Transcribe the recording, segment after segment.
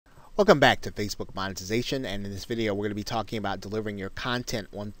Welcome back to Facebook Monetization, and in this video we're going to be talking about delivering your content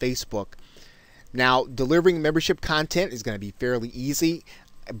on Facebook. Now, delivering membership content is going to be fairly easy,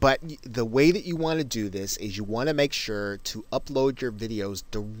 but the way that you want to do this is you want to make sure to upload your videos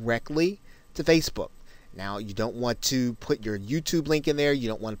directly to Facebook. Now, you don't want to put your YouTube link in there, you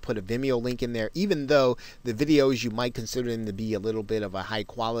don't want to put a Vimeo link in there, even though the videos you might consider them to be a little bit of a higher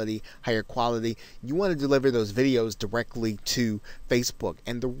quality, you want to deliver those videos directly to Facebook.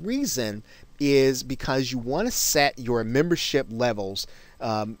 And the reason is because you want to set your membership levels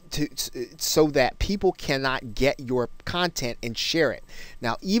so that people cannot get your content and share it.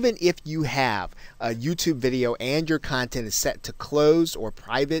 Now, even if you have a YouTube video and your content is set to closed or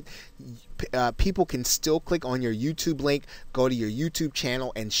private, people can still click on your YouTube link, go to your YouTube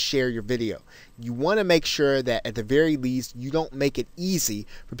channel, and share your video. You want to make sure that at the very least you don't make it easy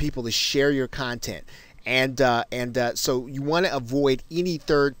for people to share your content. So you want to avoid any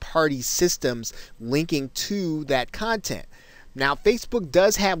third-party systems linking to that content. Now, Facebook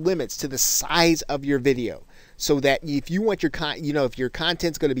does have limits to the size of your video, so that if you want your if your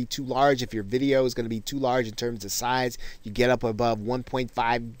content's going to be too large, if your video is going to be too large in terms of size, you get up above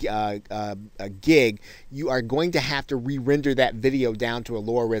 1.5 gig, you are going to have to re-render that video down to a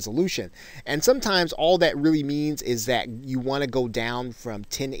lower resolution. And sometimes all that really means is that you want to go down from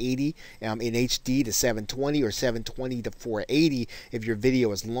 1080 in HD to 720 or 720 to 480 if your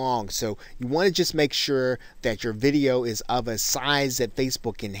video is long. So you want to just make sure that your video is of a size that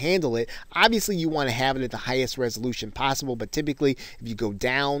Facebook can handle it. Obviously, you want to have it at the highest resolution possible, but typically if you go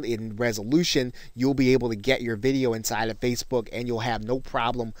down in resolution, you'll be able to get your video inside of Facebook and you'll have no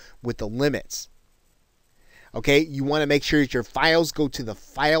problem with the limits. Okay, you want to make sure that your files go to the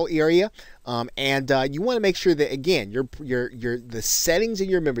file area, and you want to make sure that, again, the settings in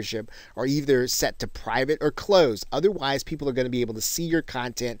your membership are either set to private or closed. Otherwise, people are going to be able to see your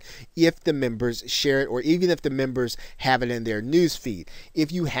content if the members share it, or even if the members have it in their news feed.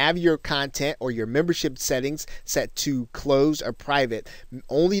 If you have your content or your membership settings set to closed or private,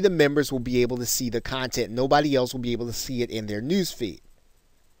 only the members will be able to see the content. Nobody else will be able to see it in their news feed.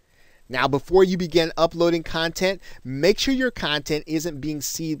 Now, before you begin uploading content, make sure your content isn't being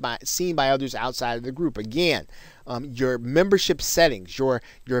seen by others outside of the group. Again, your membership settings, your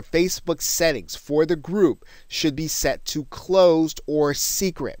Facebook settings for the group should be set to closed or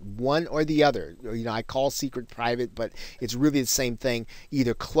secret, one or the other. I call secret private, but it's really the same thing,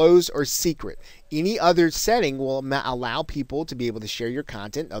 either closed or secret. Any other setting will allow people to be able to share your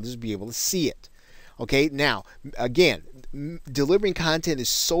content, others will be able to see it. Okay, now, again, delivering content is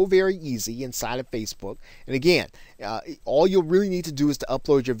so very easy inside of Facebook. And again, all you'll really need to do is to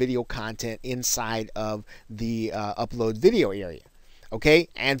upload your video content inside of the upload video area. Okay,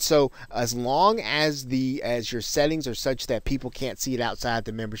 and so as long as your settings are such that people can't see it outside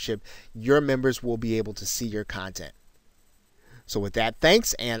the membership, your members will be able to see your content. So with that,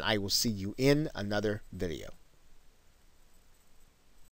 thanks, and I will see you in another video.